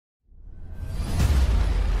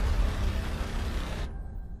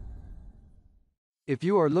If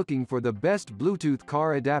you are looking for the best Bluetooth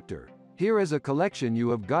car adapter, here is a collection you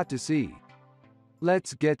have got to see.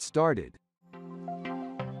 Let's get started.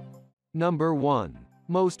 Number 1.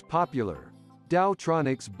 Most popular.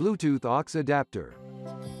 Dowtronics Bluetooth aux adapter.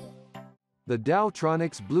 The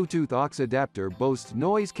Dowtronics Bluetooth aux adapter boasts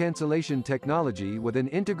noise cancellation technology with an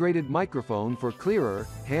integrated microphone for clearer,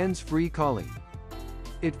 hands-free calling.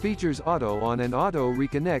 It features auto on and auto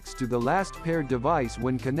reconnects to the last paired device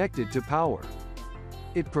when connected to power.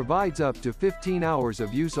 It provides up to 15 hours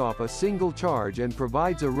of use off a single charge and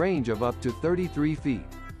provides a range of up to 33 feet.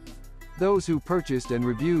 Those who purchased and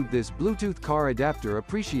reviewed this Bluetooth car adapter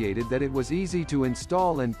appreciated that it was easy to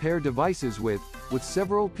install and pair devices with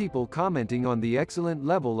several people commenting on the excellent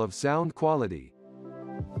level of sound quality.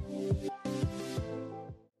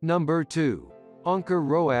 Number 2. Anker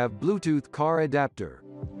ROAV Bluetooth car adapter.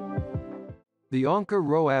 The Anker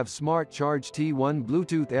ROAV Smart Charge T1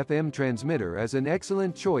 Bluetooth FM transmitter is an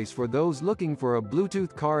excellent choice for those looking for a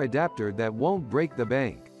Bluetooth car adapter that won't break the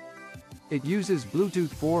bank. It uses Bluetooth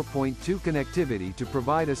 4.2 connectivity to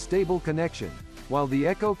provide a stable connection, while the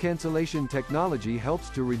echo cancellation technology helps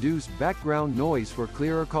to reduce background noise for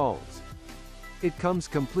clearer calls. It comes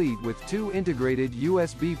complete with 2 integrated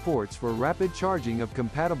USB ports for rapid charging of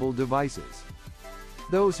compatible devices.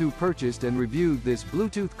 Those who purchased and reviewed this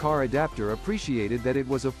Bluetooth car adapter appreciated that it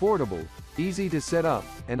was affordable, easy to set up,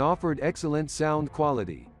 and offered excellent sound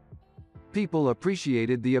quality. People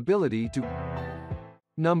appreciated the ability to.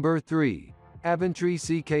 Number 3. Aventry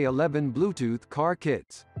CK11 Bluetooth car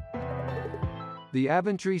kits. The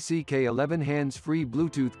Aventry CK11 hands-free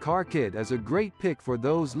Bluetooth car kit is a great pick for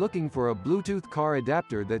those looking for a Bluetooth car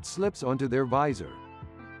adapter that slips onto their visor.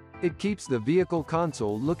 It keeps the vehicle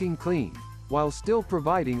console looking clean, while still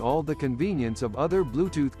providing all the convenience of other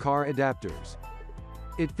Bluetooth car adapters.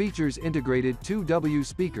 It features integrated 2W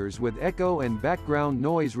speakers with echo and background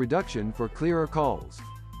noise reduction for clearer calls.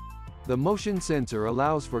 The motion sensor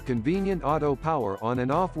allows for convenient auto power on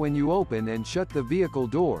and off when you open and shut the vehicle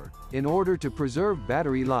door, in order to preserve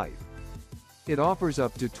battery life. It offers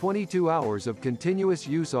up to 22 hours of continuous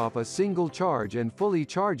use off a single charge and fully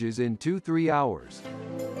charges in 2-3 hours.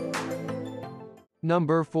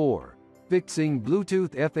 Number 4. Vixing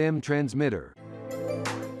Bluetooth FM transmitter.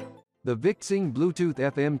 The Vixing Bluetooth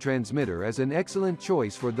FM transmitter is an excellent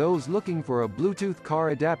choice for those looking for a Bluetooth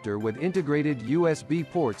car adapter with integrated USB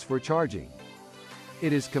ports for charging.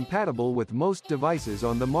 It is compatible with most devices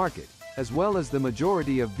on the market, as well as the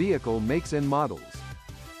majority of vehicle makes and models.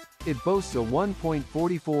 It boasts a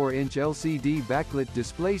 1.44-inch LCD backlit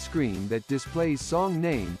display screen that displays song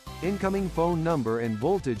name, incoming phone number and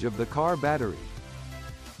voltage of the car battery.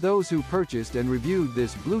 Those who purchased and reviewed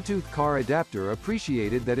this Bluetooth car adapter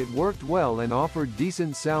appreciated that it worked well and offered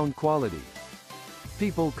decent sound quality.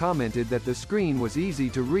 People commented that the screen was easy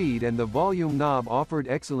to read and the volume knob offered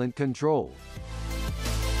excellent control.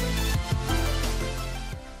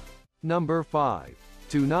 Number 5.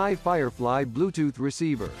 Tunai Firefly Bluetooth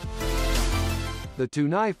receiver. The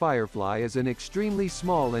Tunai Firefly is an extremely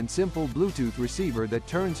small and simple Bluetooth receiver that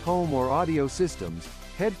turns home or audio systems,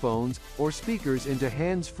 headphones, or speakers into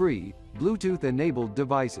hands-free, Bluetooth-enabled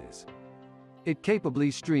devices. It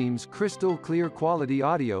capably streams crystal clear quality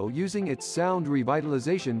audio using its sound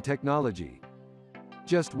revitalization technology.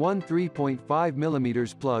 Just one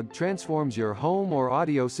 3.5mm plug transforms your home or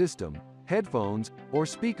audio system, headphones, or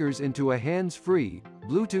speakers into a hands-free,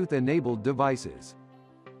 Bluetooth-enabled devices.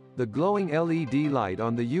 The glowing LED light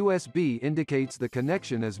on the USB indicates the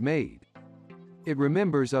connection is made. It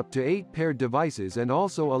remembers up to 8 paired devices and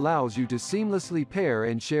also allows you to seamlessly pair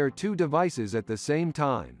and share 2 devices at the same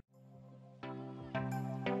time.